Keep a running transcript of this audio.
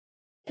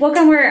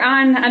Welcome. We're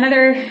on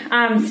another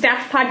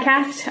staff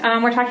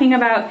podcast. We're talking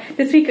about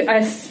this week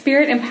a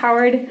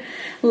spirit-empowered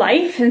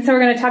life, and so we're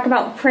going to talk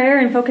about prayer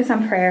and focus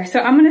on prayer. So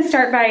I'm going to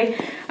start by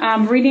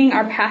reading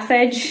our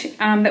passage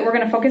that we're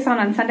going to focus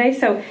on Sunday.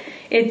 So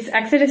it's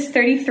Exodus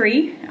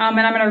 33, and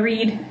I'm going to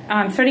read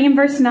starting in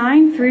verse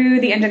 9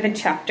 through the end of the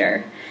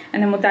chapter,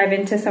 and then we'll dive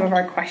into some of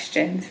our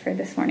questions for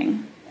this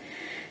morning.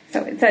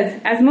 So it says,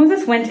 "As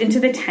Moses went into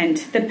the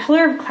tent, the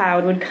pillar of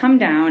cloud would come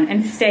down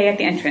and stay at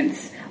the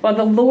entrance, while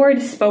the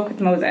Lord spoke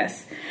with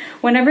Moses.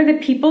 Whenever the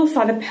people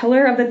saw the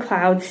pillar of the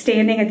cloud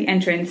standing at the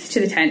entrance to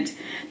the tent,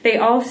 they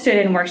all stood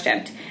and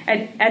worshipped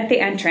at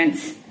the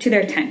entrance to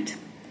their tent.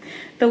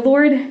 The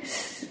Lord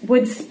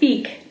would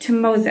speak to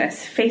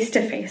Moses face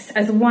to face,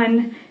 as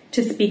one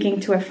to speaking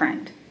to a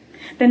friend.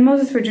 Then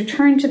Moses would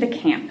return to the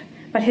camp,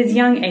 but his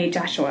young aide,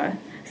 Joshua,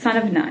 son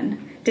of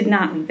Nun, did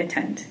not leave the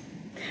tent.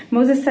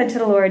 Moses said to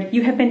the Lord,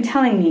 'You have been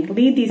telling me,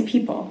 lead these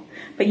people,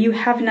 but you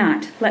have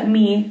not let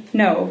me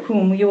know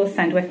whom you will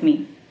send with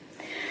me.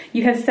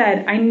 You have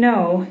said, I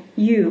know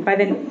you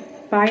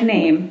by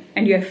name,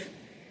 and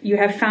you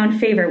have found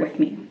favor with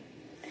me.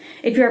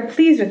 If you are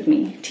pleased with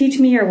me, teach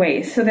me your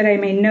ways, so that I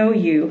may know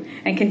you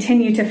and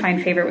continue to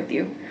find favor with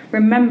you.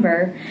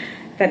 Remember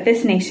that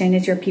this nation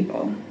is your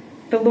people.'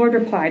 The Lord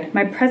replied,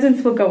 'My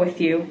presence will go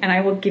with you, and I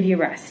will give you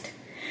rest.'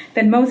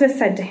 Then Moses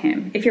said to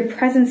him, 'If your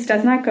presence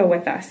does not go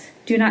with us,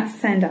 do not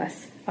send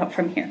us up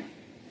from here.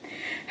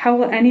 How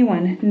will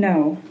anyone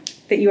know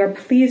that you are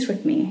pleased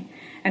with me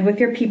and with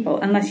your people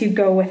unless you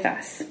go with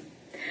us?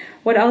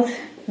 What else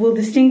will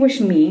distinguish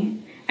me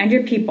and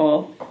your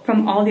people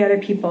from all the other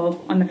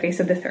people on the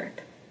face of this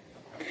earth?'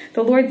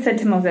 The Lord said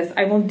to Moses,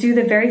 'I will do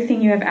the very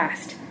thing you have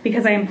asked,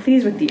 because I am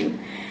pleased with you,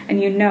 and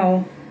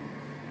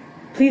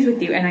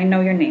I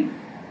know your name.'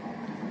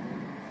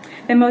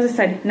 Then Moses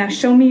said, 'Now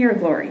show me your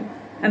glory.'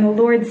 And the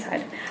Lord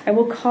said, 'I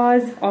will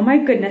cause all my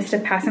goodness to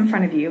pass in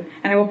front of you,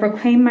 and I will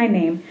proclaim my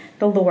name,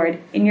 the Lord,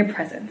 in your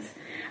presence.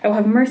 I will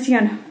have mercy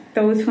on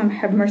those whom I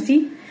have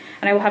mercy,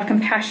 and I will have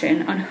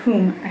compassion on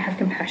whom I have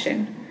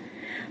compassion.'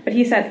 But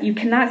he said, 'You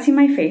cannot see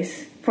my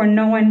face, for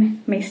no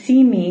one may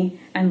see me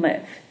and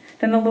live.'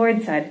 Then the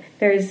Lord said,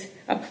 'There is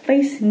a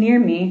place near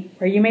me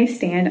where you may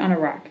stand on a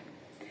rock.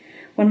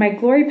 When my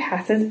glory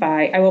passes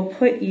by, I will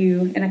put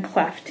you in a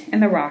cleft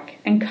in the rock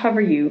and cover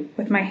you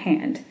with my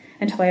hand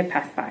until I have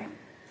passed by.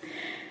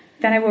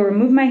 Then I will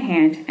remove my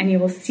hand, and you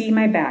will see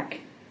my back,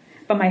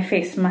 but my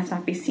face must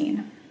not be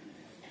seen.'"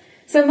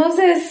 So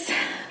Moses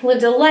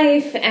lived a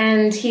life,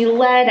 and he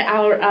led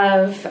out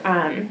of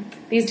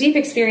these deep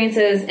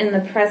experiences in the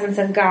presence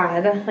of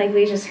God, like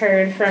we just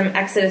heard from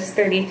Exodus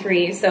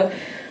 33. So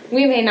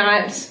we may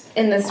not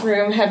in this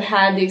room have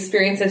had the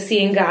experience of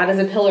seeing God as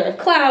a pillar of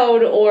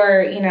cloud,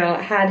 or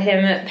had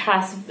him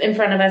pass in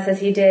front of us as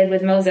he did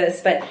with Moses,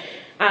 but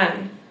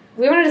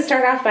we wanted to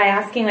start off by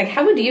asking,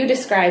 how would you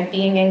describe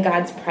being in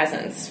God's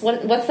presence?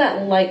 What's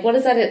that like? What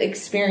is that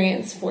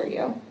experience for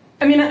you?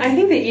 I mean, I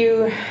think that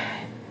you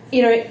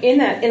in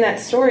that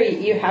story,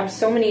 you have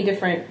so many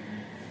different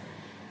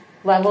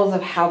levels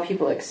of how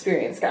people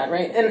experience God,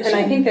 right? And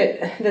I think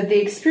that the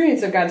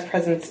experience of God's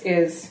presence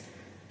is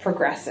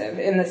progressive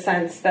in the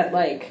sense that,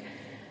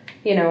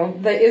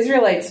 the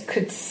Israelites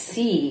could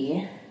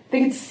see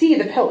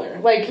the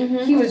pillar.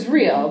 He was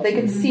real. They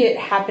could see it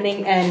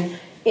happening and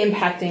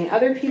impacting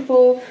other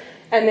people.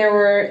 And there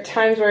were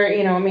times where,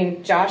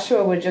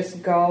 Joshua would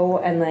just go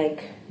and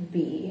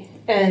be,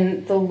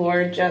 and the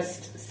Lord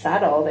just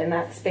settled in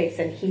that space,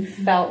 and he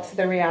felt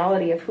the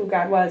reality of who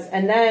God was.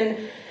 And then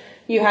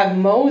you have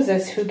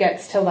Moses, who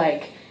gets to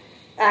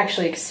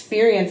actually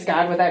experience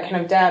God with that kind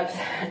of depth.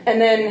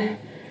 And then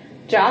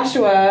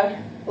Joshua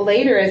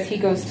later, as he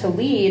goes to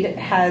lead,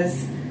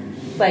 has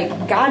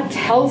God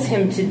tells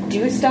him to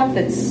do stuff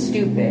that's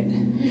stupid,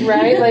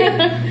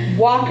 right?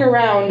 Walk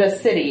around a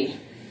city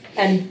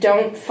and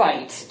don't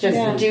fight.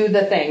 Just do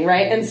the thing,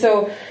 right? And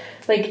so,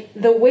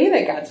 the way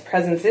that God's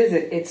presence is,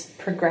 it's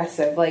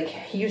progressive.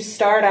 You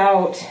start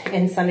out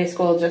in Sunday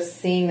school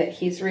just seeing that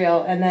he's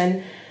real, and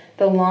then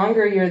the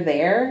longer you're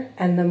there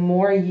and the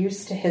more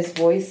used to his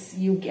voice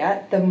you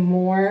get, the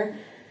more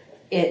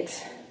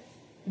that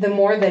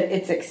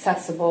it's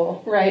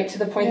accessible, right? To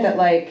the point that,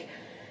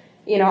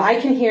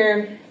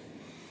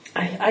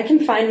 I can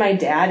find my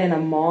dad in a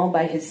mall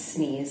by his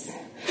sneeze.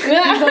 He's a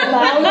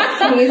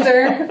loud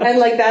sneezer,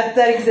 and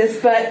that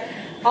exists, but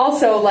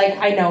also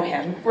I know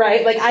him,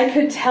 right? I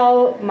could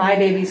tell my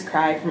baby's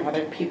cry from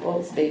other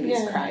people's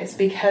babies' cries,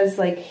 because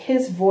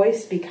his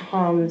voice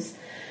becomes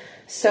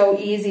so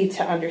easy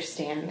to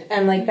understand.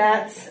 And I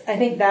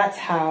think that's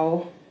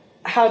how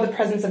the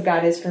presence of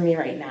God is for me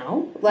right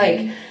now.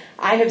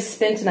 I have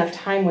spent enough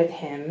time with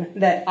him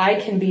that I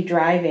can be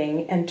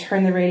driving and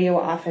turn the radio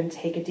off and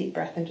take a deep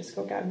breath and just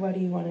go, "God, what do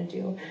you want to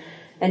do?"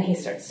 And he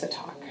starts to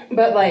talk.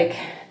 But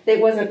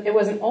it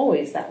wasn't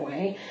always that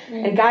way.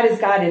 Right. And God is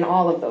God in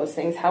all of those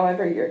things,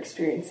 however you're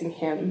experiencing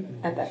him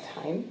at that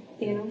time,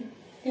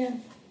 Yeah.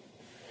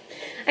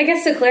 I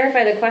guess to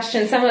clarify the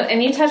question,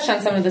 and you touched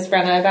on some of this,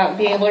 Brenna, about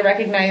being able to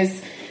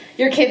recognize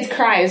your kids'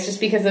 cries just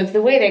because of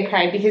the way they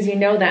cried, because you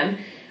know them.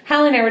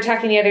 Holly and I were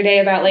talking the other day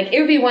about, like, it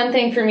would be one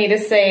thing for me to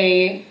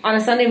say on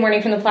a Sunday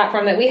morning from the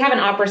platform that we have an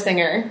opera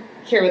singer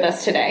here with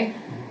us today.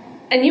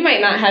 And you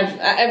might not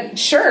have,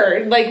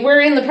 sure, like,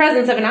 we're in the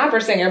presence of an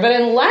opera singer, but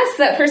unless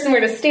that person were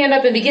to stand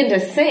up and begin to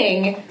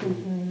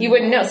sing, you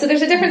wouldn't know. So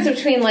there's a difference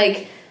between,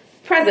 like,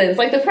 presence.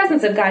 Like, the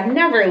presence of God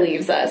never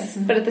leaves us.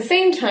 But at the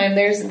same time,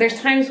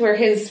 there's times where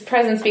his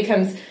presence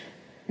becomes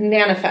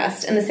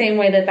manifest in the same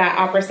way that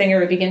opera singer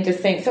would begin to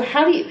sing. So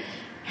how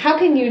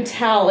can you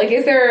tell? Like,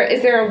 is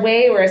there a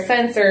way or a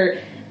sense or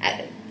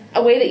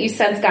a way that you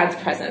sense God's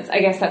presence?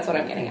 I guess that's what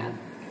I'm getting at.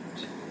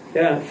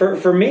 Yeah,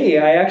 for me,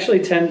 I actually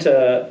tend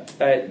to,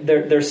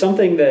 there's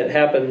something that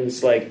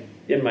happens, like,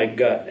 in my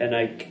gut, and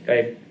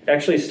I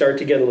actually start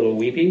to get a little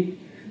weepy,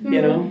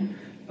 you know,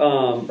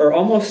 or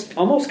almost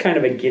kind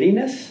of a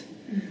giddiness.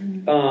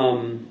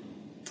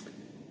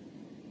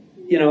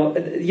 You know,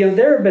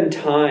 there have been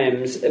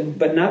times,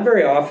 but not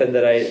very often,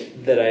 that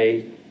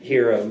I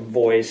hear a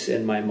voice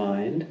in my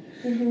mind.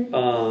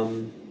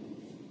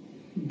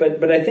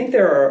 But I think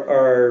there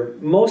are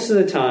most of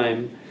the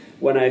time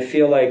when I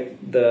feel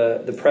like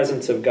the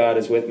presence of God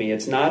is with me,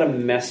 it's not a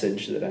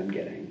message that I'm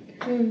getting,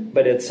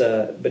 but it's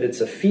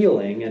a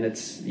feeling, and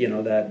it's, you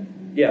know, that,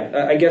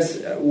 yeah, I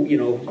guess, you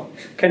know,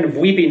 kind of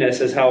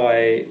weepiness is how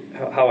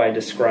I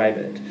describe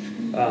it.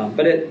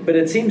 But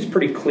it seems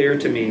pretty clear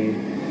to me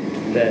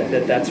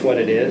that's what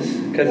it is,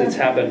 because it's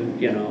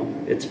happened, you know,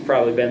 it's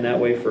probably been that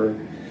way for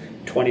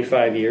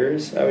 25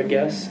 years, I would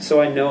guess.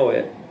 So I know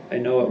it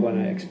when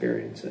I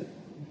experience it.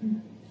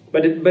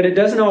 But it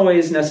doesn't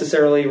always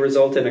necessarily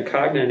result in a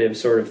cognitive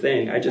sort of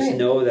thing. I just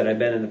know that I've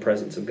been in the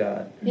presence of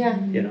God. Yeah.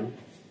 You know?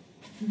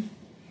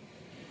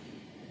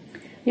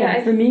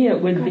 Yeah, for me it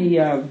would be,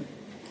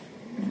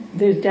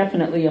 there's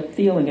definitely a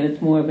feeling, and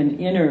it's more of an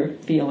inner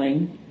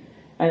feeling.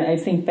 And I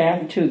think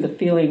back to the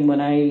feeling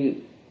when I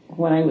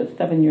was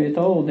 7 years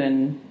old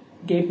and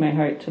gave my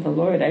heart to the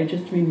Lord. I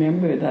just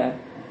remember the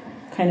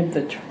kind of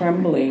the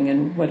trembling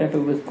and whatever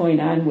was going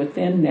on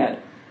within that.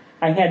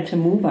 I had to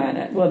move on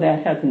it. Well,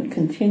 that hasn't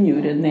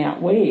continued in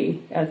that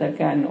way as I've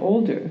gotten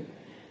older.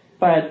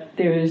 But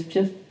there is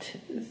just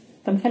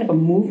some kind of a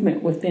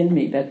movement within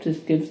me that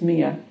just gives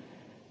me a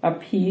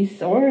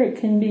peace, or it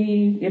can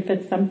be, if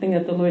it's something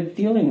that the Lord's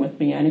dealing with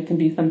me on, it can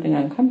be something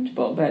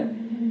uncomfortable, but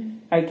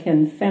I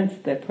can sense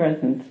the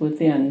presence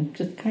within,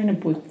 just kind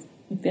of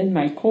within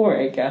my core,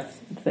 I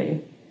guess, I'd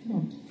say.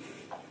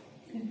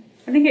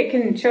 I think it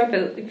can show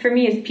up, for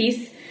me, as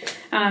peace.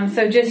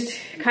 So just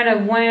kind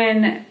of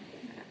when,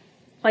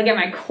 like, at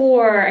my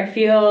core, I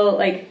feel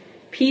like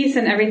peace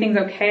and everything's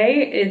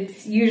okay,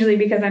 it's usually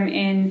because I'm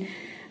in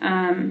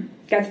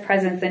God's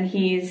presence, and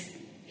He's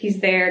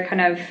there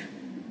kind of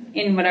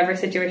in whatever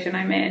situation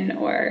I'm in,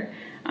 or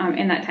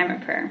in that time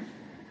of prayer.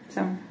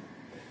 So,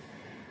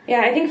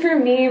 yeah, I think for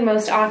me,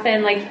 most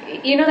often,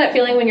 like, you know that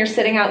feeling when you're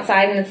sitting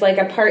outside and it's like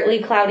a partly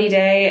cloudy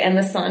day and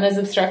the sun is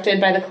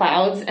obstructed by the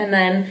clouds, and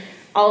then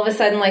all of a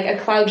sudden, like, a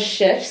cloud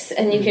shifts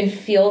and you can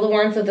feel the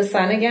warmth of the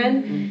sun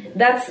again?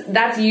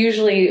 That's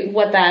usually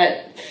what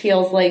that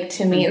feels like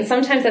to me. And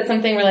sometimes that's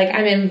something where, like,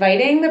 I'm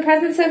inviting the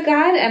presence of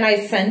God and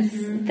I sense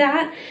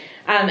that.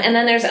 And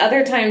then there's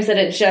other times that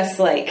it just,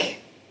 like,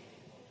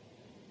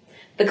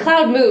 the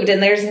cloud moved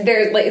and there's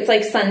like, it's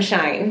like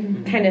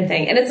sunshine kind of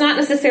thing. And it's not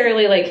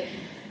necessarily like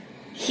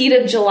heat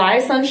of July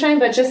sunshine,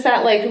 but just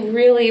that, like,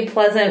 really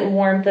pleasant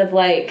warmth of,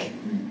 like,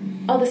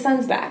 oh, the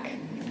sun's back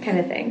kind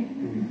of thing.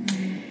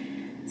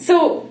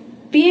 So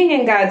being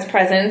in God's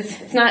presence,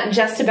 it's not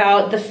just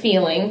about the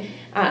feeling.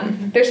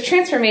 There's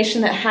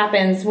transformation that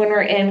happens when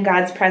we're in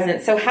God's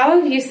presence. So how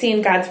have you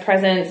seen God's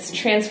presence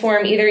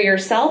transform either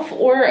yourself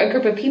or a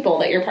group of people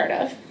that you're part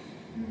of?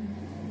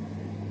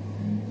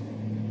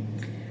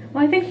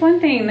 Well, I think one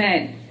thing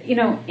that, you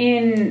know,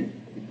 in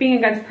being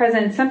in God's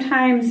presence,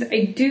 sometimes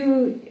I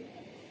do,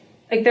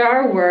 like, there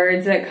are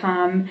words that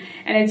come,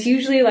 and it's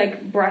usually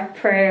like breath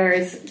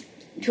prayers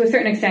to a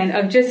certain extent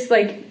of just,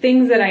 like,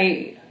 things that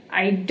I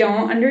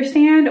don't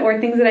understand,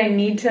 or things that I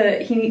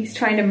he's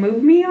trying to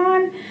move me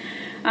on.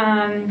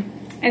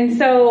 And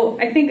so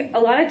I think a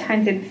lot of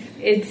times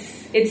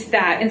it's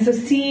that. And so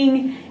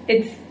seeing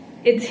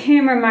it's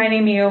him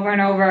reminding me over and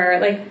over,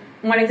 like,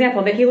 one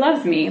example, that he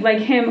loves me, like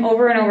him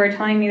over and over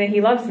telling me that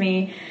he loves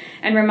me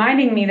and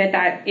reminding me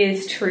that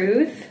is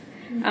truth.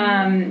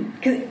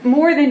 'Cause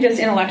more than just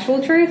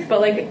intellectual truth,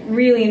 but, like,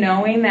 really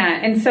knowing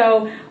that. And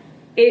so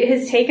it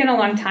has taken a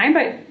long time,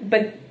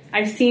 but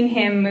I've seen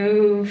him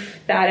move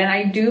that, and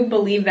I do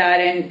believe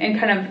that, and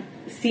kind of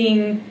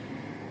seeing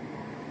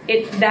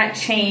that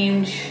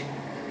change,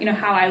 you know,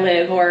 how I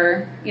live,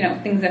 or, you know,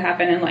 things that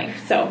happen in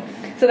life. So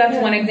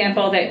that's one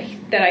example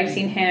that I've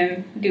seen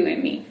him do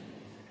in me.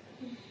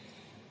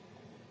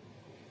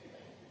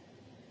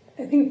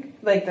 I think,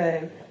 like,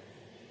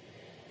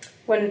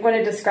 when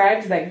it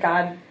describes that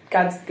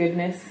God's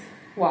goodness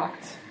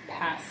walked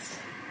past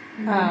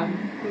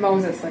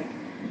Moses, like,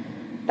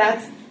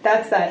 that's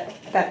that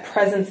that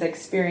presence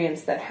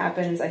experience that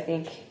happens, I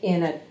think,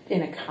 in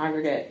a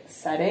congregate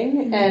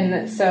setting.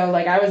 And so,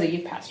 like, I was a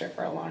youth pastor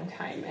for a long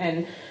time,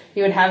 and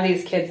you would have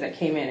these kids that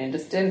came in and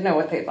just didn't know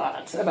what they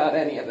thought about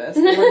any of this.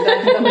 They were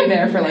definitely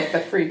there for, like, the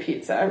free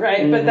pizza,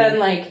 right? But then,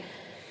 like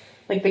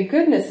the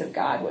goodness of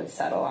God would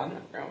settle on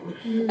the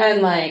room.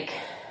 And, like,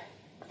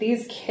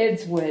 these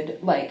kids would,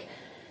 like,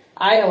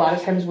 I a lot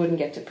of times wouldn't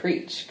get to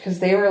preach because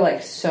they were,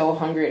 like, so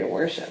hungry to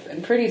worship.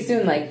 And pretty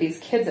soon, like, these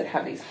kids that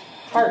have these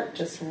heart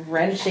just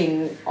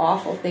wrenching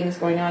awful things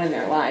going on in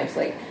their lives,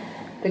 like,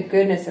 the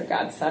goodness of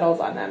God settles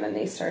on them, and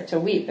they start to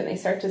weep, and they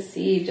start to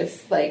see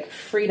just, like,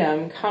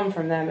 freedom come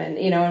from them. And,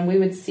 you know, and we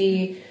would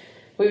see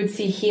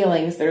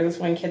healings. There was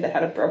this one kid that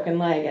had a broken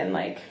leg, and,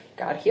 like,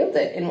 God healed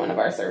it in one of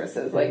our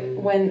services. Like,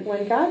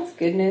 when God's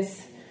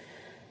goodness,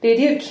 the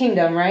idea of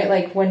kingdom, right?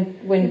 Like,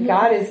 when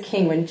God is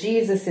king, when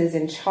Jesus is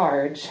in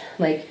charge,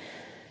 like,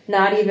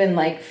 not even,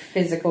 like,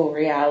 physical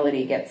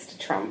reality gets to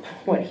trump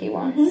what he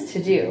wants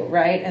to do,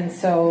 right? And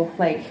so,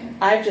 like,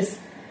 I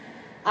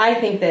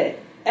think that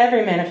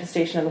every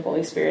manifestation of the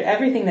Holy Spirit,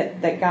 everything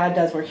that God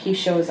does where he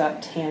shows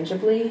up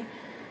tangibly,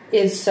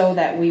 is so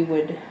that we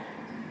would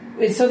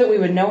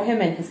know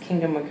him and his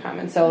kingdom would come.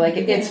 And so, like,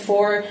 it's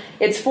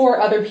for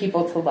other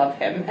people to love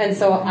him. And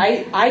so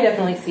I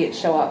definitely see it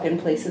show up in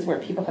places where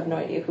people have no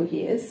idea who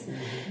he is,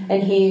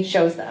 and he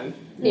shows them,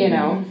 you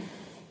know.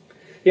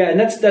 Yeah, and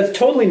that's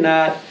totally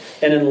not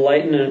an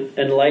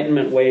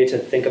enlightenment way to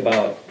think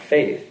about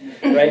faith,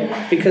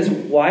 right? Because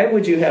why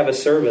would you have a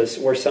service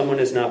where someone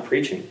is not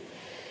preaching?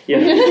 You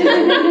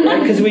know?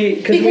 Right? Because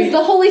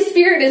the Holy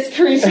Spirit is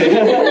preaching.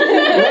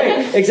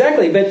 Right,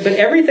 exactly. But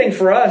everything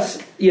for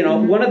us, you know,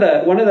 one of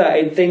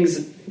the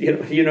things,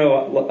 you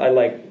know, I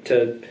like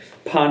to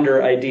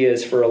ponder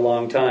ideas for a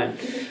long time.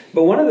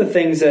 But one of the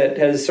things that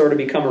has sort of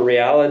become a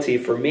reality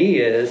for me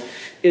is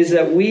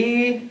that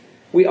we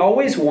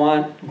always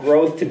want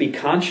growth to be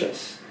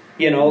conscious.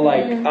 You know,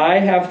 like, I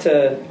have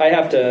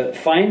to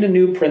find a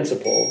new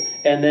principle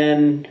and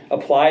then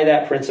apply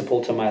that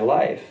principle to my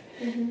life.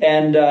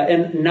 And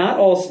not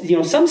all, you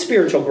know, some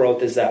spiritual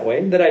growth is that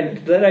way,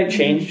 that I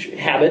change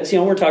habits. You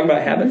know, we're talking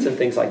about habits and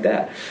things like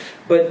that.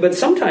 But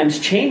sometimes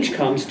change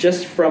comes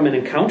just from an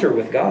encounter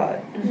with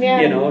God.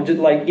 Yeah. You know, just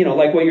like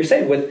what you're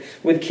saying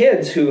with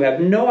kids who have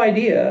no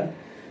idea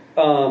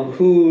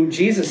who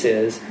Jesus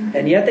is,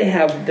 and yet they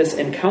have this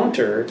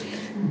encounter,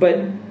 but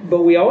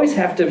we always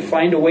have to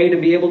find a way to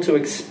be able to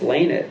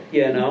explain it,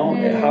 you know,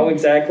 how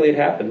exactly it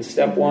happens.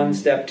 Step 1,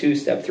 step 2,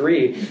 step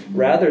 3,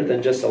 rather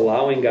than just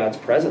allowing God's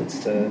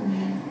presence to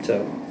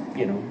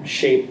you know,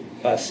 shape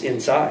us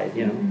inside,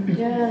 you know.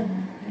 Yeah.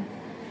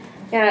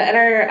 Yeah, at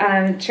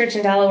our church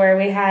in Delaware,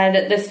 we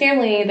had this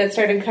family that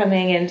started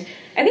coming, and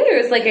I think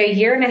it was like a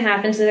year and a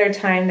half into their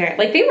time there.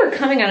 Like, they were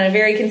coming on a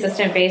very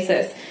consistent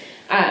basis.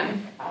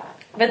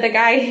 But the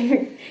guy,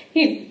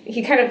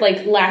 he kind of,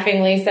 like,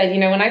 laughingly said, you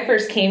know, when I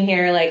first came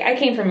here, like, I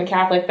came from a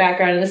Catholic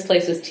background, and this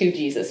place was too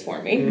Jesus for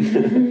me.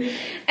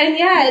 And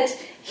yet,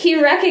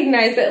 he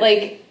recognized that,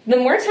 like, the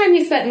more time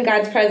he spent in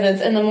God's presence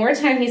and the more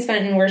time he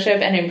spent in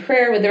worship and in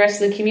prayer with the rest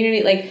of the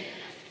community, like,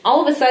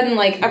 all of a sudden,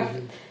 like,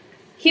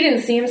 he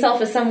didn't see himself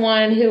as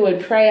someone who would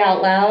pray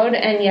out loud,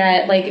 and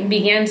yet, like,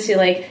 began to,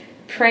 like,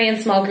 pray in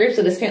small groups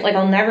with his parents. Like,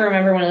 I'll never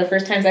remember one of the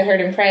first times I heard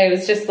him pray. It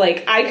was just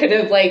like, I could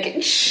have,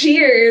 like,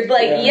 cheered,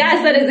 like,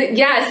 yes, that is it,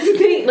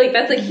 yes. Like,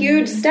 that's a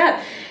huge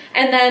step.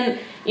 And then,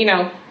 you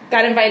know,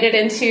 got invited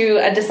into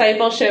a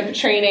discipleship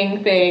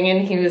training thing,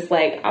 and he was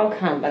like, I'll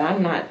come, but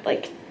I'm not,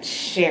 like,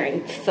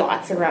 sharing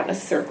thoughts around a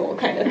circle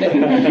kind of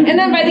thing. And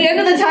then by the end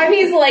of the time,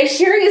 he's, like,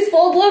 sharing his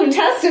full-blown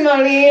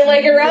testimony,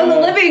 like, around the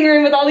living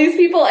room with all these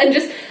people, and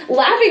just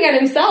laughing at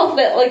himself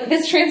that, like,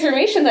 this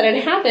transformation that had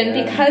happened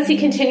because he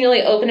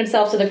continually opened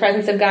himself to the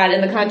presence of God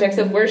in the context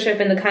of worship,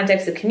 in the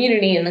context of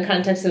community, in the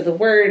context of the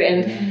Word.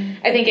 And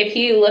I think if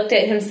he looked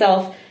at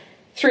himself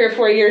 3 or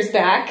 4 years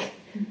back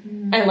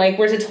and, like,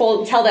 were to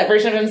tell that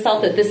version of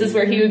himself that this is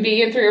where he would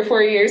be in 3 or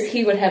 4 years,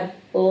 he would have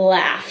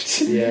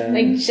laughed.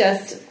 Like,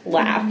 just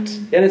laughed.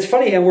 And it's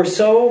funny, and we're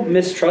so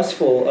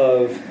mistrustful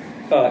of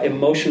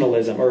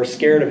emotionalism, or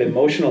scared of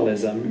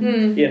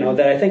emotionalism, you know,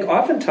 that I think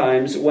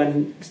oftentimes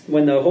when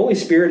the Holy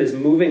Spirit is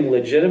moving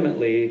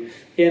legitimately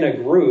in a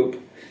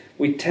group,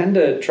 we tend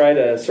to try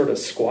to sort of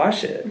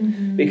squash it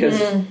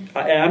because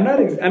I'm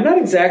not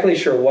exactly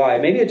sure why.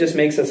 Maybe it just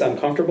makes us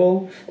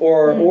uncomfortable,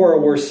 or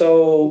we're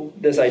so,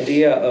 this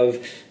idea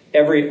of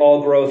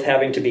all growth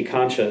having to be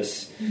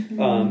conscious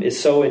is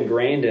so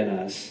ingrained in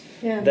us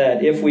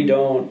that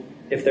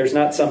if there's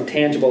not some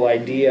tangible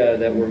idea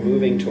that we're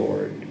moving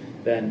toward,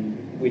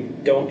 then we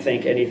don't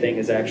think anything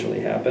has actually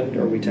happened,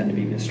 or we tend to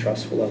be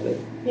mistrustful of it.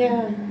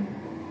 Yeah.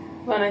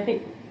 Well, and I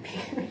think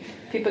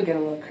people get a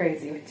little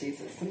crazy with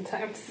Jesus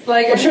sometimes.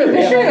 Like, no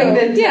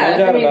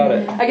doubt about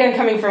it. Again,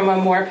 coming from a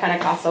more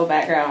Pentecostal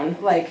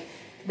background, like,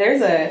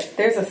 there's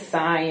a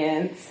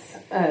science,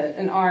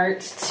 an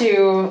art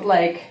to,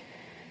 like,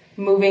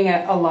 moving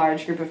a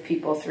large group of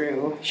people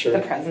through Sure. the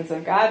presence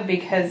of God,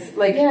 because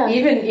like Yeah.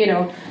 even, you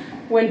know,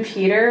 when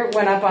Peter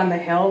went up on the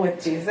hill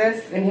with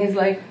Jesus and he's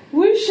like,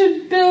 we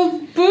should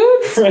build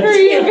booths for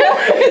you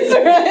guys,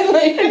 right?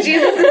 Like,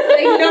 Jesus is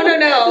like,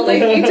 no,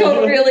 like you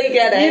don't really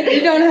get it.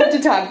 you don't have to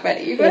talk,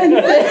 Betty.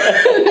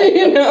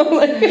 You know,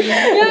 like,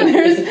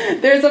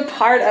 there's a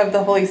part of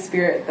the Holy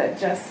Spirit that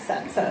just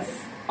sets us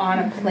on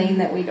a plane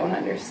that we don't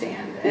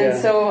understand. And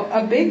Yeah. so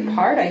a big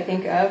part, I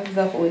think, of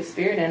the Holy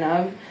Spirit and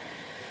of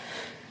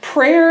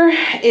prayer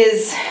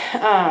is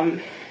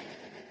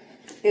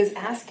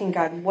asking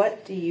God,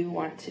 what do you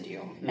want to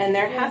do? And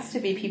there has to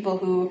be people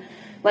who,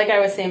 like I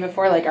was saying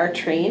before, like are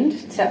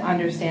trained to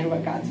understand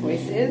what God's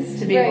voice is,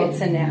 to be able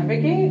to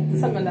navigate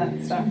some of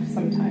that stuff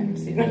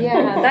sometimes, you know?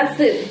 Yeah, that's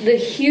the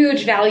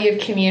huge value of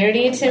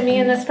community to me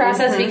in this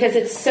process, because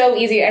it's so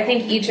easy. I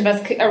think each of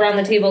us around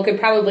the table could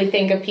probably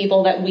think of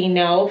people that we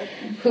know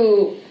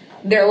who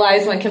their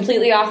lives went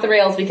completely off the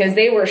rails because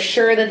they were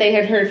sure that they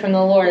had heard from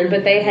the Lord,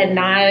 but they had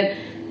not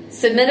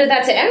submitted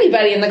that to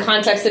anybody in the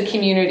context of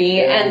community,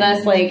 and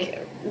thus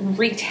like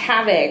wreaked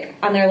havoc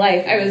on their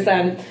life. I was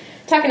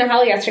talking to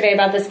Holly yesterday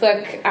about this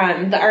book,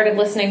 The Art of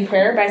Listening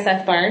Prayer by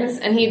Seth Barnes,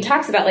 and he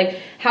talks about like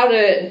how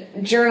to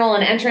journal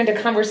and enter into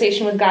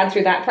conversation with God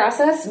through that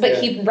process, but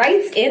he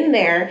writes in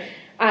there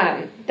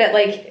that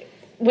like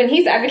when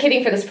he's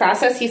advocating for this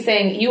process, he's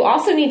saying you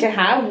also need to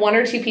have one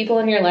or two people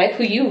in your life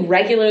who you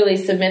regularly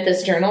submit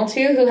this journal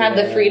to, who have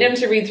the freedom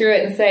to read through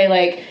it and say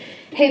like,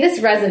 hey, this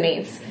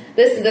resonates.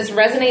 This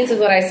resonates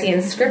with what I see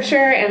in Scripture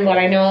and what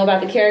I know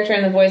about the character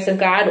and the voice of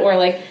God, or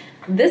like,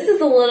 this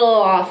is a little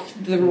off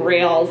the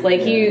rails.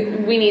 Like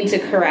we need to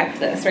correct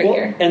this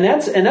here. And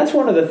that's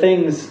one of the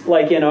things.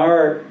 Like in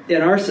our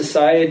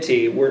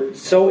society, we're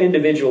so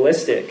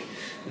individualistic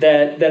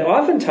that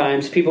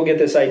oftentimes people get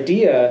this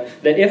idea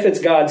that if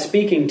it's God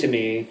speaking to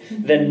me,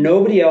 then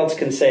nobody else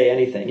can say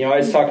anything. You know, I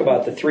always talk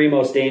about the three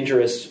most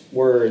dangerous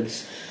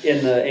words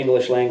in the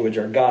English language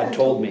are "God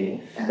told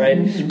me," right?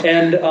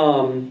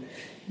 And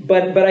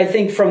But I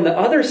think from the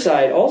other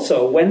side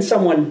also, when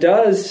someone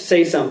does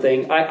say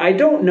something, I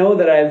don't know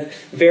that I've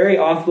very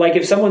often, like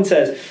if someone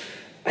says,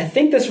 I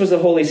think this was the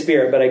Holy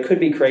Spirit, but I could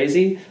be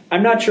crazy,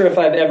 I'm not sure if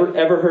I've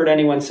ever heard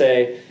anyone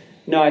say,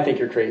 no, I think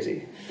you're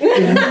crazy.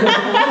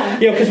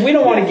 Because we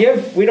don't want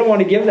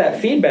to give that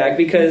feedback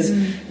because,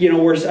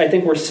 I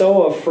think we're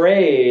so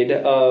afraid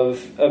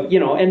of I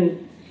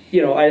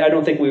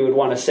don't think we would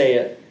want to say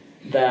it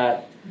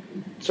that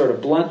sort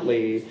of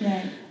bluntly,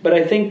 but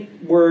I think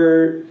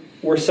we're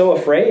so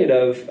afraid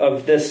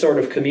of this sort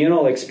of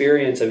communal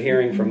experience of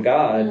hearing from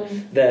God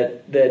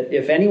that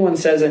if anyone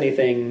says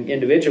anything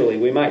individually,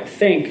 we might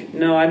think,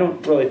 no, I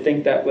don't really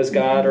think that was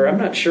God, or I'm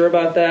not sure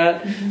about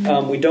that.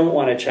 We don't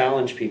want to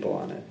challenge people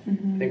on it.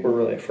 I think we're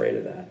really afraid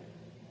of that.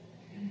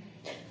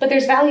 But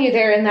there's value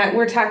there in that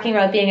we're talking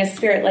about being a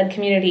Spirit-led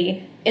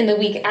community in the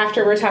week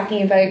after we're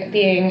talking about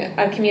being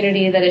a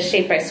community that is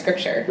shaped by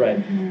Scripture. Right.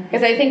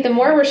 Because I think the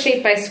more we're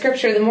shaped by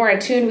Scripture, the more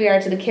attuned we are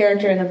to the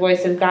character and the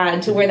voice of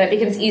God, to where that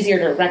becomes easier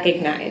to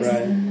recognize.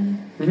 Right.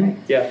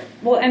 Mm-hmm. Yeah.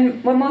 Well,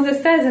 and what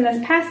Moses says in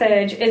this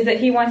passage is that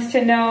he wants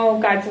to know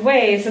God's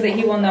ways so that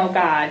he will know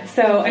God.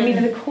 So, I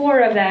mean, the core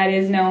of that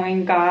is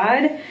knowing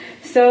God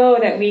so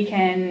that we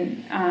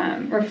can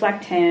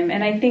reflect Him.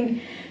 And I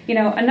think,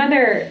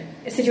 another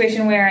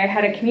situation where I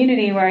had a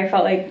community where I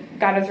felt like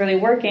God was really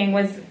working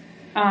was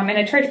in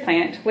a church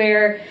plant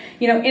where,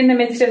 in the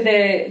midst of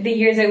the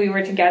years that we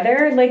were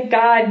together, like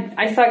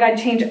I saw God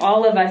change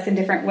all of us in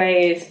different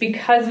ways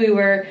because we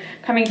were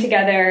coming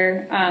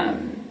together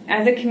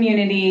as a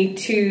community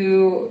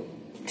to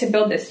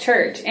build this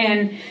church.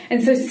 And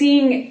so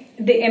seeing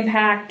the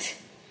impact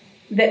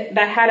that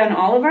had on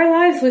all of our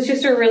lives was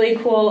just a really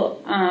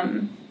cool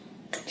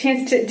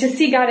chance to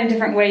see God in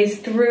different ways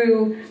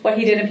through what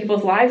He did in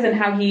people's lives and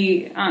how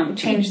He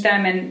changed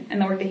them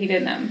and the work that He did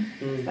in them.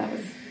 So that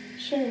was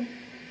sure.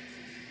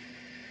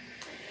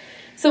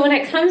 So when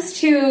it comes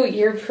to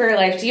your prayer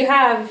life, do you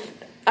have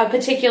a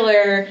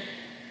particular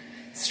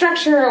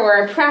structure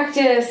or a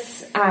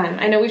practice?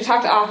 I know we've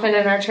talked often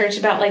in our church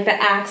about like the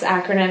ACTS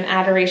acronym: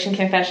 adoration,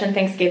 confession,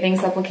 thanksgiving,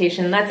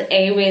 supplication. That's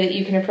a way that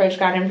you can approach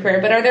God in prayer.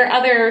 But are there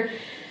other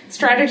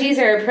strategies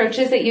or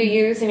approaches that you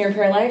use in your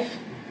prayer life?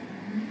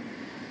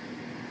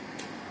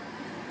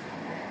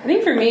 I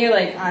think for me,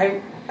 like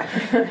I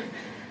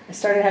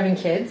started having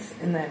kids,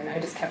 and then I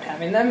just kept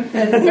having them.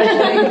 And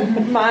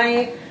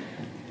so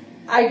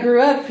I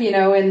grew up,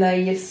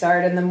 you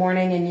start in the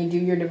morning and you do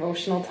your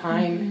devotional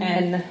time,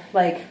 and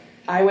like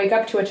I wake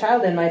up to a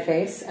child in my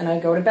face, and I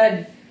go to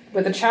bed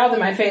with a child in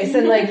my face,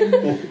 and like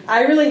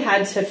I really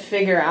had to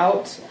figure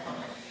out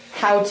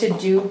how to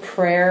do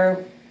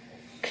prayer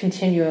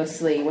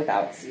continuously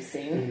without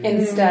ceasing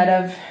instead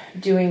of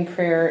doing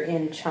prayer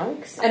in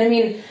chunks. And I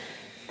mean,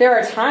 there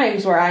are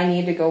times where I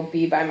need to go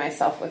be by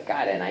myself with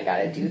God, and I got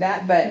to do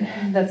that, but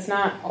that's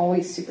not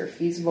always super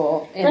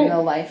feasible in the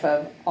life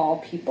of all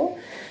people.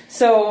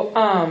 So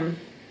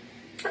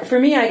for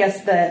me, I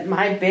guess that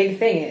my big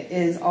thing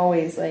is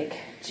always like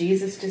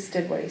Jesus just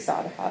did what He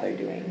saw the Father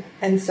doing.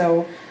 And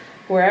so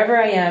wherever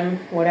I am,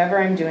 whatever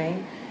I'm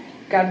doing,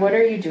 God, what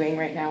are you doing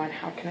right now, and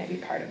how can I be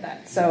part of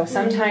that? So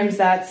sometimes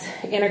that's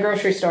in a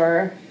grocery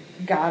store.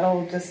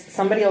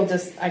 Somebody will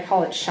just, I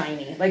call it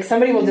shiny. Like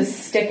somebody will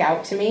just stick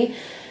out to me,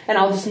 and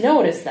I'll just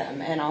notice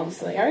them, and I'll just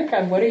be like, all right,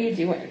 God, what are you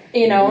doing?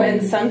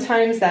 And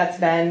sometimes that's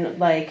been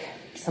like,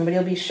 somebody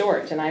will be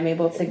short, and I'm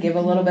able to give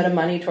a little bit of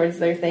money towards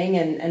their thing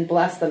and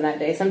bless them that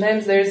day.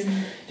 Sometimes there's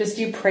just,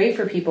 you pray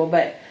for people,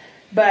 but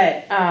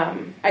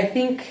I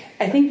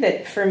think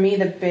that for me,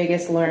 the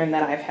biggest learn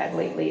that I've had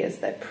lately is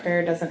that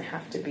prayer doesn't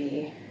have to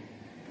be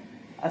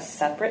a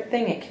separate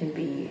thing. It can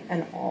be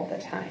an all the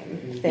time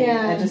thing,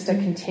 just a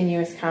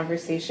continuous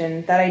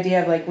conversation. That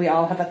idea of like, we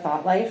all have a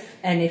thought life,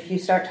 and if you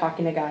start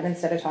talking to God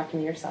instead of talking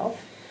to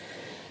yourself,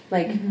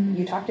 like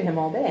you talk to him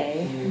all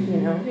day,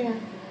 Yeah.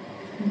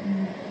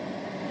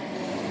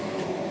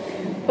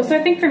 Well, so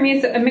I think for me,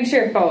 it's a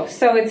mixture of both.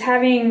 So it's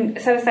having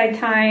set aside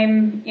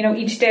time,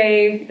 each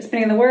day,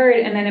 spending in the Word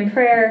and then in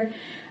prayer.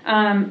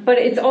 But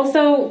it's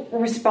also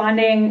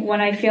responding when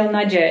I feel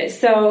nudges.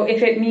 So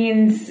if it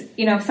means,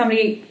 if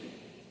somebody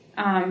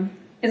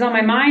is on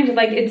my mind,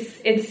 like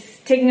it's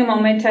taking a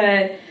moment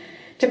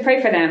to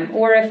pray for them.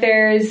 Or if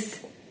there's,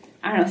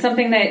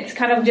 something that's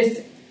kind of just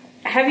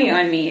heavy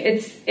on me,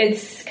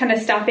 it's kind of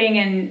stopping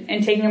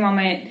and taking a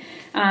moment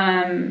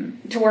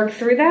to work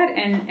through that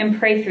and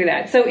pray through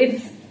that. So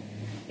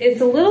it's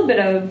a little bit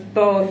of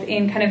both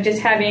in kind of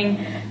just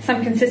having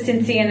some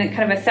consistency and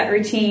kind of a set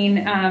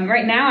routine.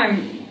 Right now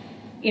I'm,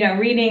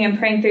 reading and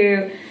praying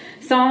through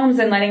Psalms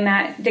and letting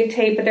that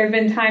dictate, but there have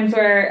been times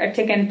where I've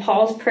taken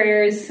Paul's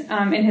prayers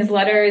in his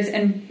letters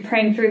and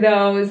praying through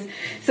those.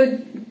 So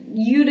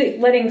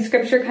letting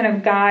Scripture kind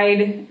of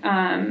guide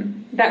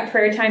that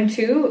prayer time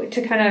too,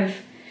 to kind of,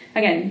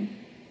 again,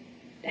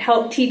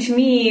 help teach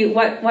me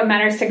what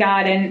matters to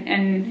God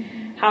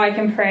and how I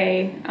can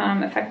pray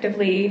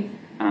effectively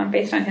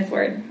based on his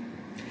word.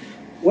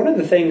 One of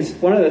the things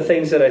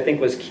that I think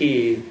was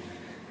key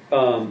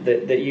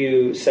that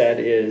you said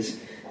is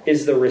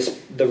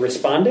the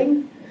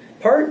responding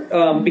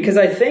part, because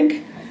I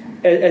think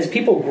as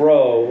people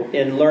grow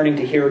in learning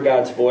to hear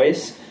God's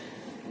voice,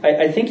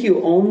 I think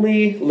you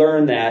only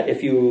learn that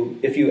if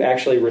you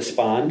actually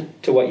respond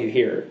to what you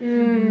hear.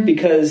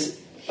 Because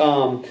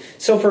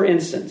so for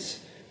instance,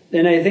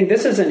 and I think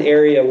this is an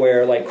area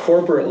where, like,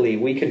 corporately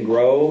we can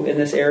grow in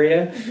this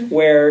area,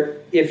 where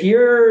if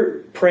you're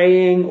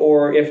praying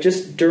or if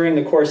just during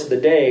the course of the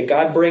day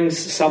God brings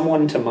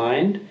someone to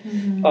mind,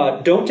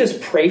 don't just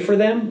pray for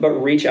them, but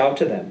reach out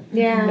to them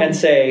and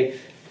say,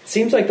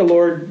 seems like the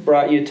Lord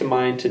brought you to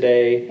mind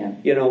today.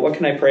 What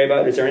can I pray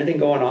about? Is there anything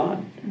going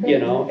on?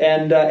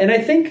 And I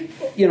think,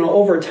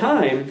 over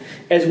time,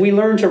 as we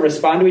learn to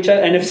respond to each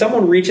other, and if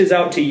someone reaches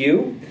out to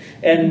you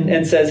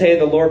and says, hey,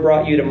 the Lord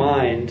brought you to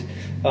mind,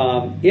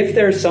 if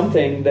there's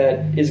something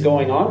that is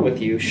going on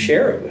with you,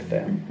 share it with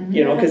them,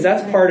 because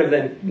that's part of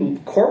them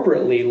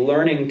corporately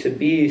learning to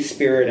be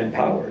Spirit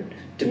empowered,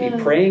 to be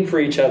praying for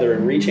each other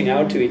and reaching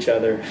out to each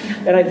other.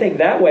 And I think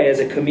that way, as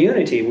a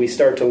community, we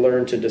start to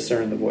learn to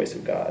discern the voice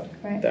of God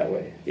that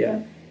way.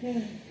 Yeah,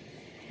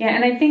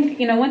 and I think,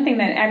 one thing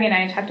that Abby and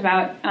I talked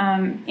about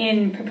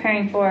in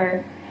preparing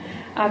for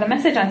the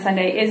message on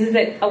Sunday is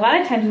that a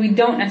lot of times we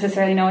don't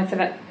necessarily know it's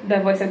about the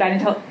voice of God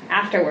until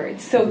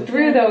afterwards. So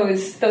through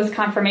those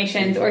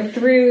confirmations or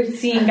through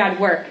seeing God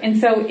work. And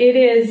so it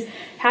is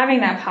having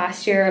that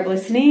posture of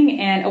listening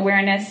and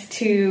awareness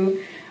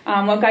to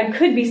what God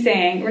could be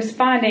saying,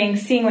 responding,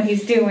 seeing what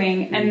he's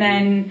doing, and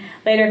then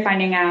later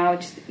finding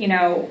out,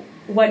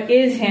 what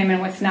is him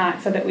and what's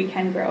not, so that we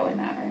can grow in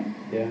that way.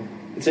 Yeah.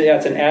 It's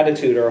an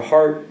attitude or a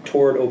heart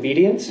toward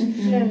obedience.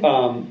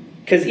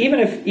 Because even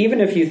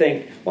if you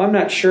think, well, I'm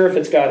not sure if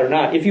it's God or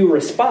not, if you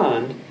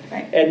respond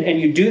and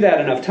you do that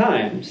enough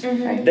times,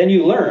 then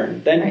you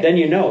learn, then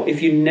you know.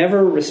 If you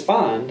never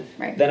respond,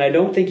 then I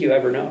don't think you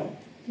ever know.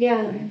 Yeah.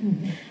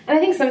 And I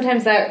think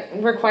sometimes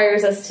that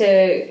requires us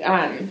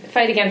to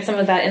fight against some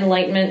of that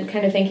enlightenment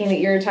kind of thinking that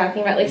you're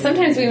talking about. Like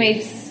sometimes we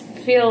may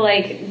feel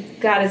like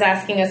God is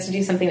asking us to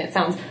do something that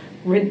sounds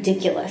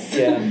ridiculous.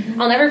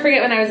 I'll never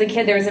forget when I was a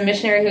kid, there was a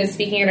missionary who was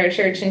speaking at our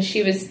church, and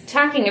she was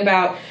talking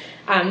about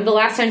the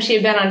last time she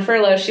had been on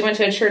furlough. She went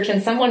to a church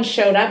and someone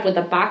showed up with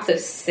a box of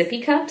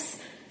sippy cups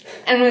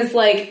and was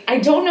like, I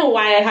don't know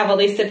why I have all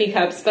these sippy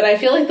cups, but I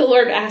feel like the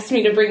Lord asked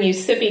me to bring you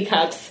sippy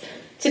cups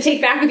to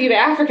take back with you to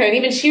Africa. And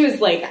even she was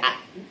like,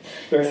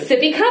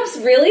 sippy cups?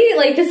 Really?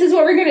 Like, this is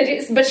what we're going to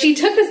do? But she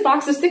took this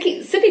box of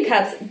sippy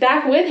cups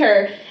back with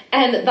her,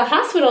 and the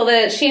hospital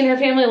that she and her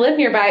family lived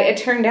nearby, it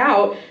turned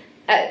out,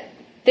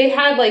 they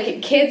had,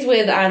 like, kids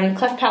with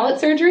cleft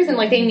palate surgeries, and,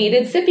 like, they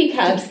needed sippy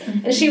cups.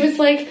 And she was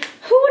like,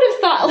 who would have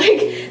thought, like,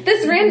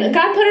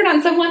 God put it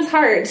on someone's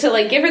heart to,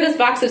 like, give her this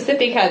box of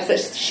sippy cups that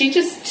she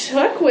just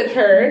took with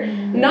her,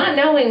 not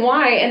knowing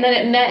why, and then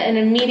it met an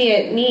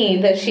immediate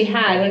need that she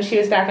had when she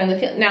was back on the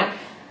field. Now,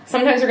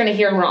 sometimes we're going to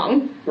hear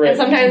wrong, and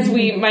sometimes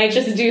we might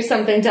just do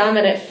something dumb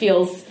and it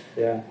feels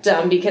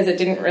dumb because it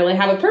didn't really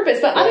have a purpose.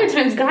 But other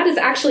times, God is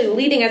actually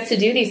leading us to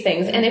do these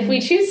things. And if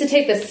we choose to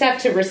take the step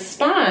to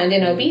respond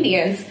in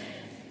obedience,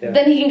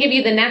 then he can give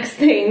you the next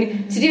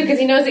thing to do because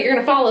he knows that you're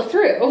going to follow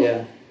through.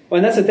 Yeah. Well,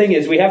 and that's the thing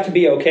is we have to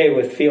be okay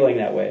with feeling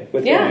that way.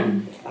 With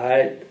going,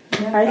 I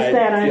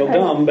feel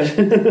dumb, but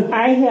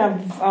I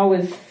have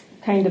always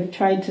kind of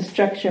tried to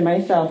structure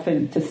myself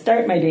and to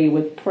start my day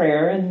with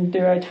prayer, and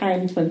there are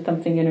times when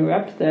something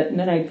interrupts it, and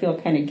then I feel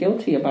kind of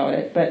guilty about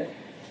it. But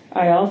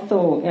I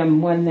also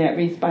am one that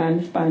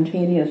responds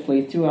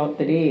spontaneously throughout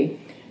the day.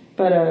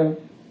 But a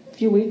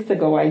few weeks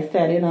ago, I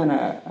sat in on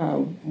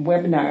a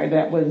webinar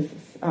that was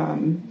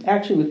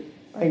actually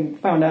I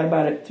found out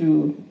about it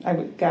I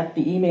got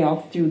the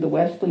email through the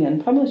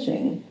Wesleyan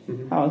Publishing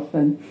House,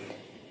 and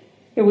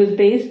it was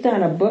based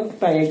on a book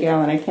by a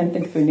gal, and I can't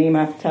think of her name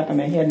off the top of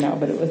my head now,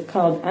 but it was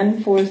called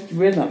Unforced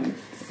Rhythms,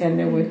 and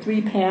there were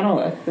 3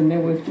 panelists, and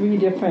there were 3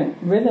 different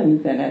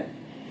rhythms in it,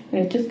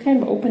 and it just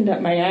kind of opened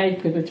up my eyes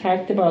because it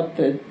talked about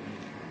the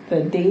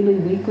daily,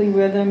 weekly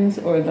rhythms,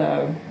 or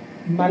the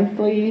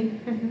monthly,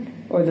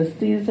 or the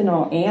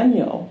seasonal,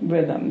 annual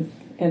rhythms,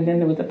 and then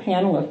there was a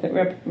panelist that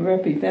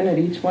represented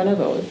each one of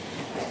those.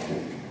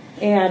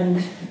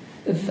 And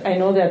I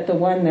know that the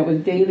one that was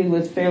daily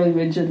was fairly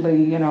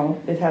rigidly,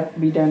 it has to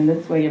be done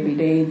this way every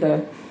day.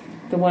 The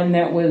one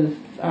that was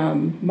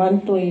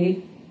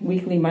monthly,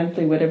 weekly,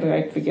 monthly, whatever,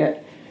 I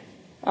forget.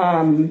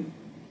 Sometimes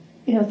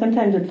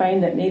I'd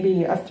find that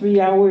maybe a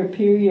 3-hour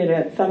period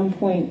at some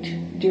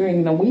point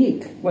during the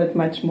week was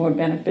much more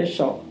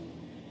beneficial.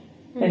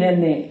 And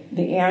then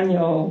the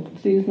annual,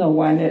 seasonal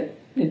one, it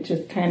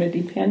just kind of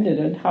depended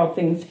on how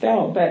things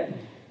fell. But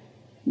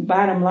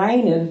bottom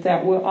line is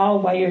that we're all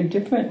wired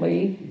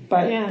differently,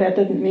 but that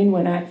doesn't mean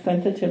we're not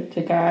sensitive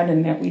to God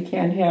and that we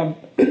can't have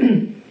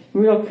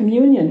real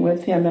communion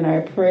with Him in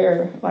our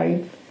prayer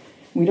life.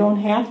 We don't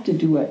have to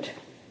do it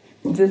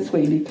this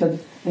way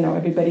because,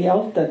 everybody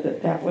else does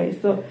it that way.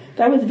 So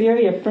that was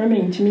very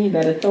affirming to me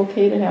that it's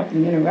okay to have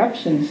the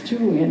interruptions,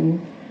 too, in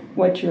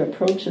what your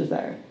approaches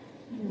are.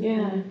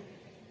 Yeah.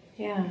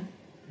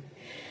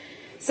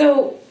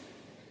 So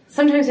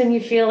sometimes when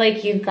you feel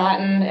like you've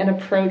gotten an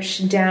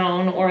approach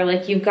down or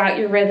like you've got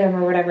your rhythm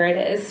or whatever it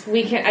is,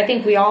 I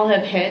think we all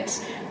have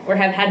hit or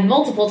have had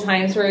multiple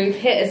times where we've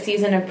hit a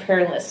season of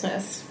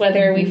prayerlessness,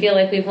 whether we feel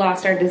like we've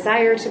lost our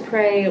desire to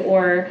pray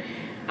or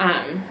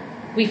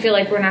we feel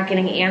like we're not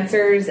getting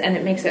answers and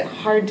it makes it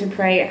hard to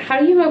pray. How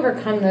do you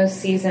overcome those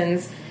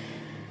seasons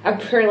of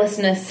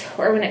prayerlessness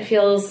or when it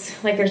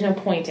feels like there's no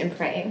point in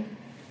praying?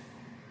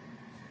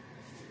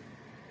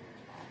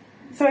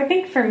 So I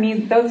think for me,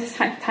 those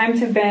times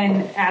have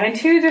been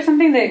attitudes or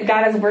something that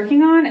God is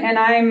working on,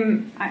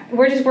 and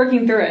we're just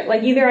working through it.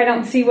 Like either I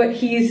don't see what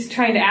He's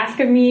trying to ask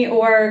of me,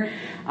 or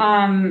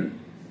I'm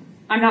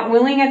not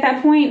willing at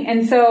that point.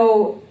 And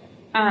so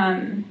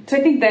I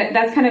think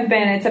that's kind of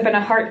it's been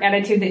a heart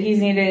attitude that He's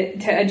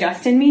needed to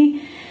adjust in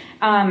me.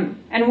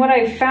 And what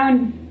I've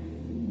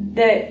found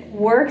that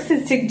works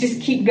is to just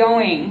keep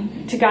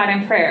going to God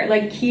in prayer,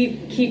 like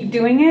keep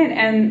doing it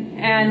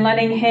and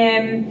letting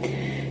Him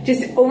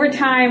just over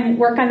time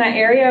work on that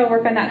area,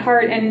 work on that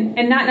heart,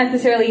 and not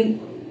necessarily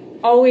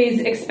always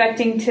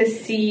expecting to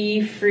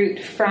see fruit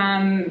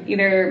from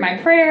either my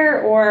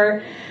prayer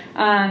or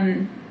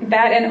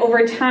that. And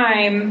over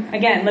time,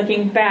 again,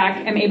 looking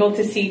back, I'm able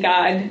to see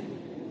God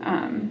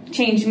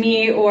change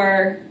me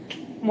or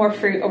more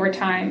fruit over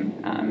time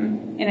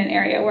in an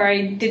area where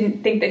I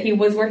didn't think that He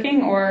was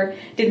working or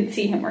didn't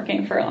see Him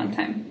working for a long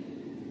time.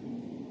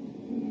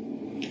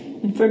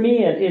 And for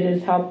me, it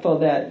is helpful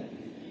that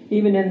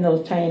even in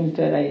those times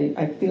that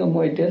I feel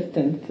more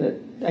distance, that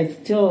I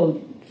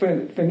still,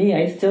 for me,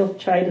 I still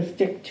try to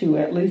stick to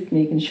at least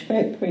making sure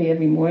I pray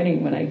every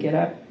morning when I get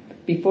up,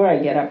 before I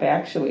get up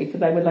actually,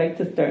 because I would like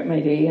to start my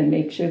day and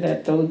make sure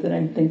that those that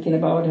I'm thinking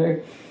about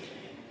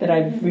that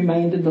I've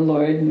reminded the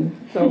Lord. And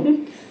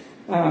so,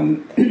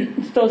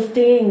 so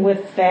staying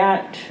with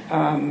that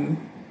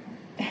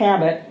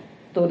habit,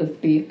 so to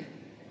speak,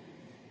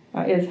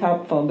 is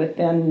helpful, but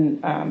then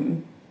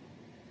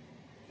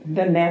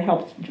that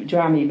helps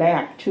draw me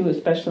back too,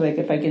 especially like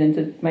if I get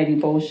into my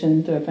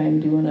devotions or if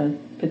I'm doing a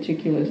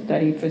particular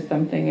study for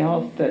something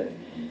else that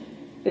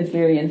is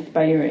very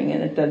inspiring,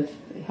 and it does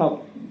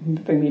help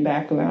bring me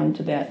back around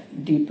to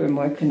that deeper,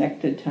 more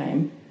connected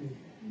time.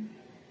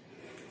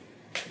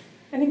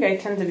 I think I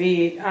tend to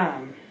be,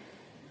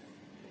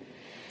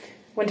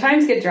 when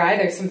times get dry,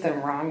 there's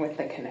something wrong with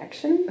the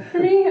connection for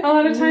me a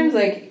lot of times.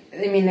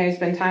 There's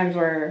been times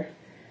where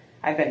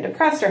I've been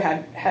depressed or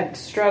had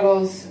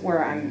struggles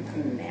where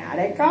I'm mad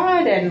at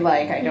God and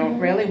I don't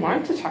really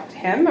want to talk to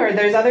Him. Or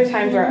there's other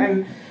times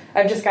where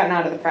I've just gotten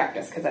out of the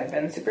practice because I've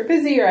been super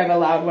busy or I've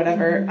allowed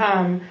whatever.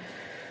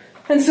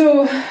 And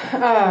so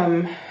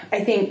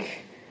I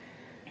think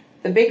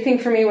the big thing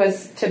for me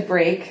was to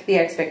break the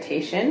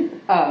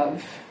expectation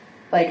of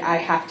I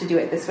have to do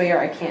it this way or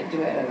I can't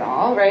do it at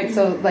all, right?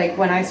 So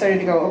when I started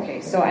to go, okay,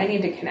 so I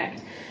need to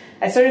connect.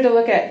 I started to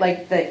look at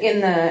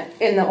in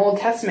the Old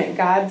Testament,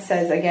 God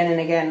says again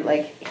and again,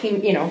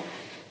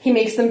 He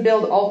makes them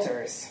build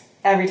altars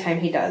every time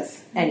He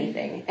does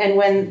anything. And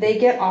when they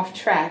get off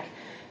track,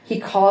 He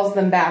calls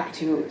them back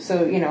to,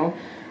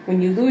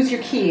 when you lose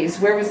your keys,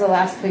 where was the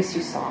last place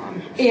you saw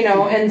them? You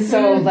know, and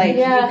so like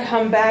you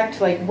come back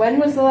to like, when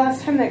was the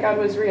last time that God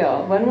was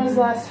real? When was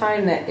the last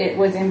time that it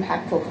was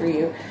impactful for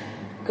you?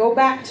 Go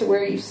back to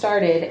where you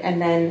started and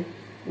then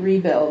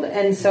rebuild.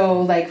 And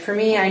so like for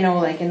me, I know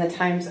like in the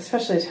times,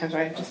 especially the times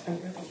where I've just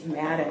been really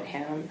mad at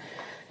him.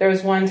 There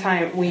was one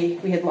time we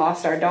had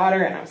lost our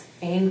daughter and I was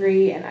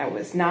angry and I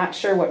was not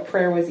sure what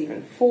prayer was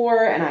even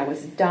for and I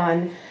was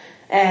done.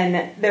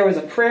 And there was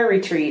a prayer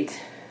retreat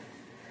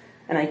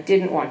and I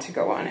didn't want to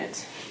go on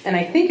it. And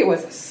I think it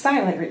was a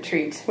silent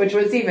retreat, which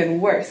was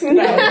even worse. Because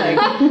I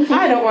was like,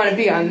 I don't want to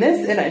be on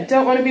this and I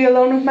don't want to be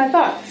alone with my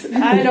thoughts.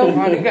 I don't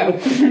want to go.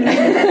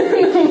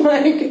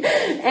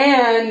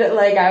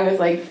 I was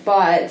like,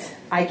 but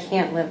I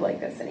can't live like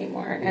this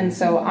anymore. And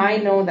so I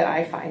know that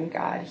I find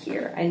God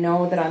here. I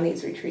know that on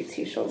these retreats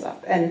he shows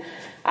up. And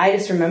I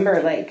just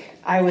remember like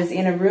I was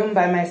in a room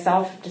by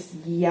myself just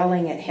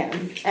yelling at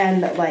him.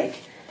 And like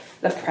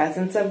the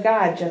presence of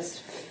God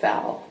just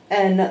fell.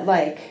 And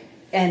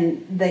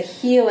the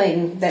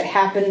healing that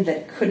happened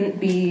that couldn't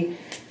be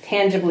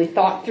tangibly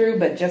thought through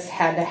but just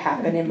had to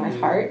happen in my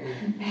heart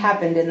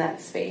happened in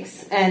that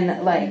space.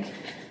 And like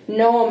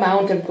no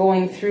amount of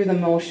going through the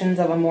motions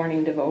of a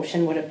morning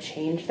devotion would have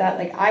changed that.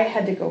 Like I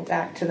had to go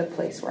back to the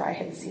place where I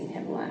had seen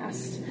him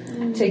last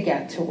to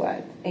get to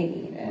what I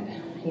needed,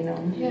 you know?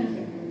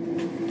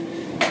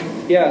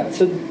 Yeah,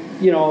 so,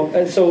 you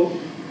know, so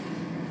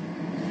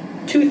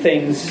two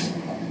things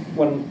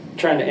when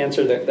trying to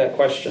answer that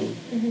question.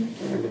 I don't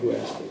remember who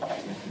asked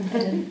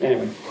it.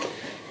 Anyway.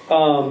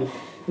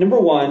 Number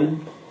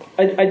one,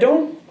 I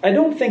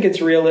don't think it's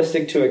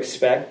realistic to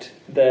expect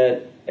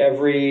that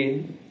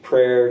every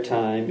prayer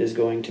time is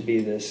going to be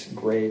this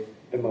great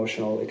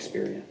emotional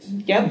experience.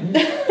 Yep.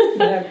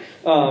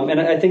 And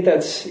I think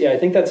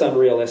that's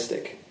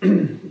unrealistic.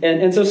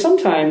 and so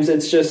sometimes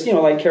it's just, you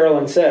know, like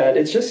Carolyn said,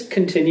 it's just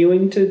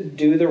continuing to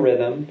do the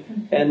rhythm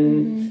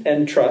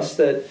and trust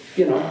that,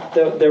 you know,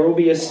 there will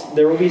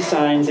be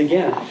signs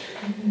again.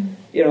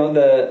 You know,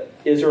 the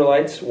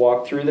Israelites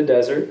walked through the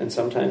desert, and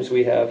sometimes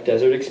we have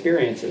desert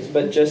experiences,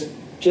 but just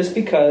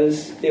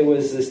because it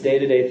was this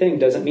day-to-day thing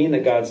doesn't mean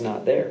that God's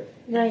not there.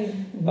 Right.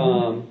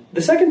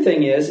 The second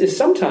thing is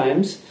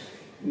sometimes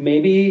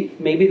maybe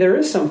there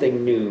is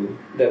something new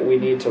that we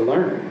need to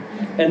learn.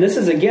 And this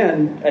is,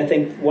 again, I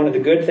think one of the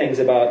good things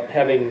about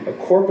having a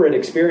corporate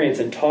experience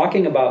and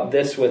talking about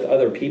this with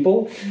other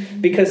people,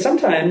 because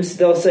sometimes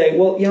they'll say,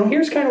 well, you know,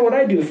 here's kind of what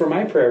I do for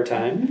my prayer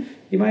time.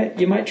 You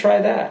might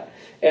try that.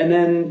 And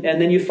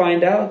then you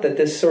find out that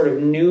this sort of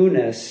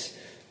newness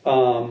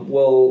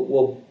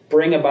will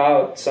bring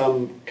about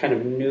some kind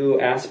of new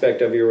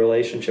aspect of your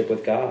relationship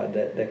with God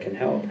that can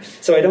help.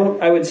 So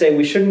I would say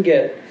we shouldn't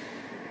get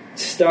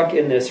stuck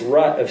in this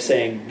rut of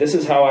saying, this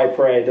is how I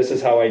pray, this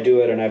is how I do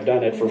it, and I've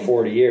done it for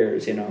 40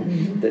 years, you know.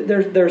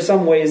 There are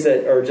some ways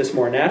that are just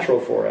more natural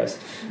for us.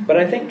 But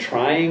I think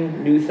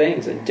trying new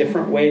things, a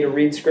different way to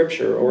read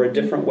Scripture, or a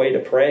different way to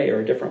pray, or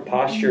a different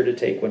posture to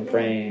take when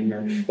praying,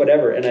 or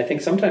whatever. And I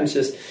think sometimes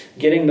just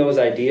getting those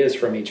ideas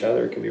from each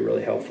other can be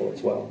really helpful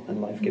as well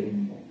and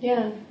life-giving.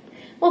 Yeah.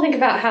 Well, think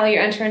about how you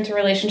enter into a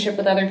relationship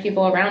with other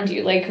people around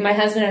you. Like, my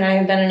husband and I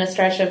have been in a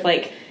stretch of,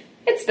 like,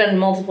 it's been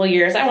multiple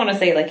years, I want to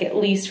say like at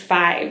least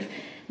 5,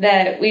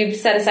 that we've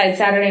set aside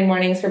Saturday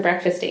mornings for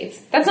breakfast dates.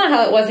 That's not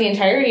how it was the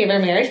entirety of our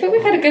marriage, but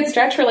we've had a good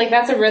stretch where like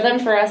that's a rhythm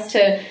for us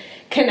to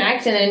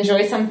connect and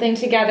enjoy something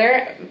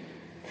together.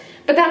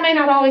 But that might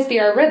not always be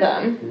our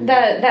rhythm.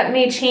 That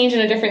may change in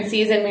a different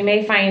season. We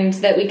may find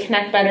that we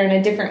connect better in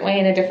a different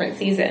way in a different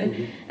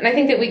season. And I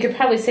think that we could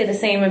probably say the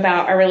same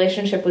about our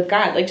relationship with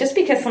God. Like, just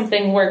because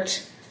something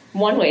worked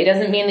one way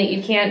doesn't mean that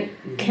you can't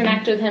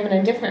connect with him in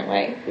a different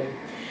way.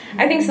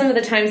 I think some of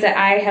the times that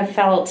I have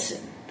felt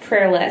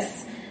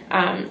prayerless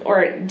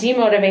or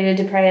demotivated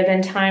to pray have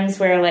been times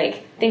where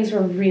like things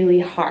were really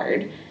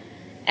hard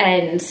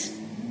and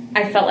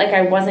I felt like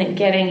I wasn't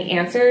getting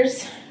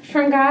answers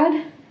from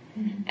God.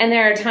 And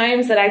there are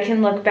times that I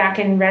can look back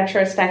in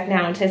retrospect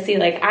now to see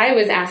like I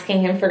was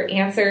asking him for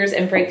answers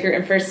and breakthrough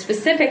and for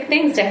specific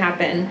things to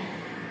happen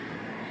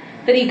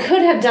that he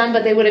could have done,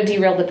 but they would have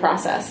derailed the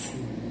process.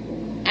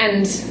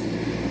 And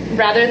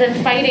rather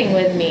than fighting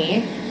with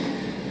me,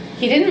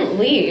 he didn't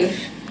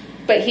leave,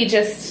 but he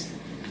just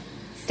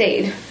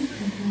stayed.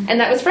 And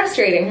that was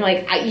frustrating.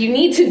 Like, you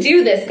need to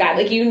do this, God.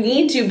 Like, you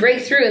need to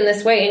break through in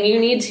this way, and you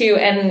need to.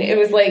 And it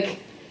was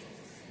like,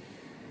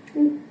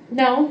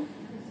 no.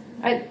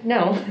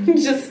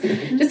 Just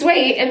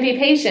wait and be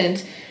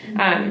patient.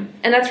 And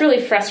that's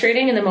really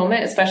frustrating in the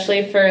moment,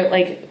 especially for,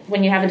 like,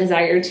 when you have a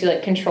desire to,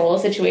 like, control a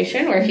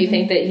situation, or if you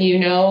think that you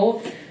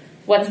know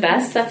what's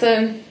best. That's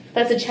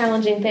a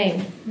challenging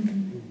thing.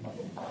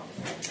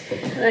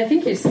 And I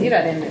think you see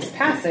that in this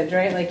passage,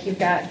 right? Like you've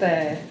got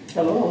the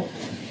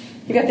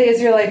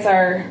Israelites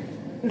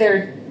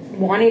they're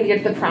wanting to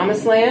get to the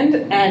promised land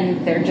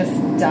and they're just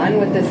done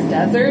with this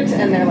desert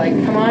and they're like,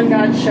 come on,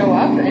 God, show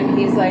up. And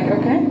he's like,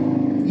 okay,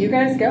 you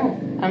guys go.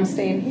 I'm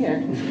staying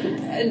here.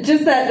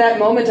 Just that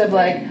moment of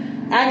like,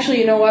 actually,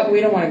 you know what?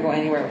 We don't want to go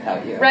anywhere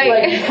without you.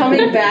 Right. Like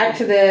coming back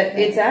to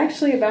it's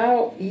actually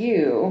about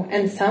you.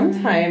 And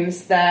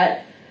sometimes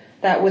that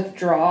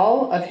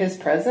withdrawal of his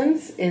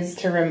presence is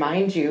to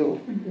remind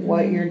you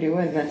what you're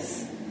doing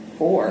this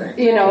for.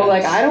 You know,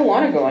 like, I don't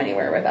want to go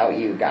anywhere without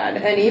you, God.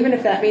 And even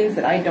if that means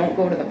that I don't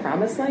go to the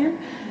promised land,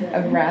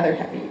 I'd rather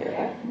have you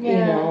here. You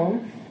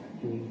know?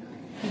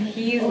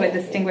 He's what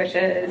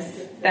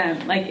distinguishes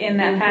them, like in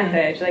that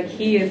passage. Like,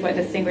 he is what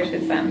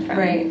distinguishes them from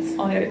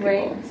all the other people.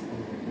 Right.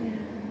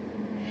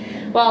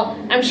 Well,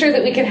 I'm sure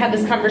that we could have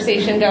this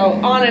conversation go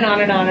on and on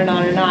and on and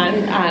on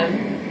and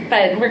on.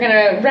 But we're going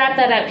to wrap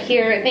that up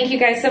here. Thank you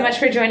guys so much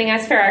for joining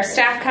us for our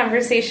staff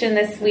conversation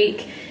this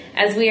week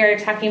as we are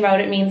talking about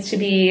what it means to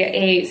be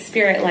a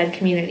Spirit-led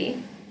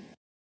community.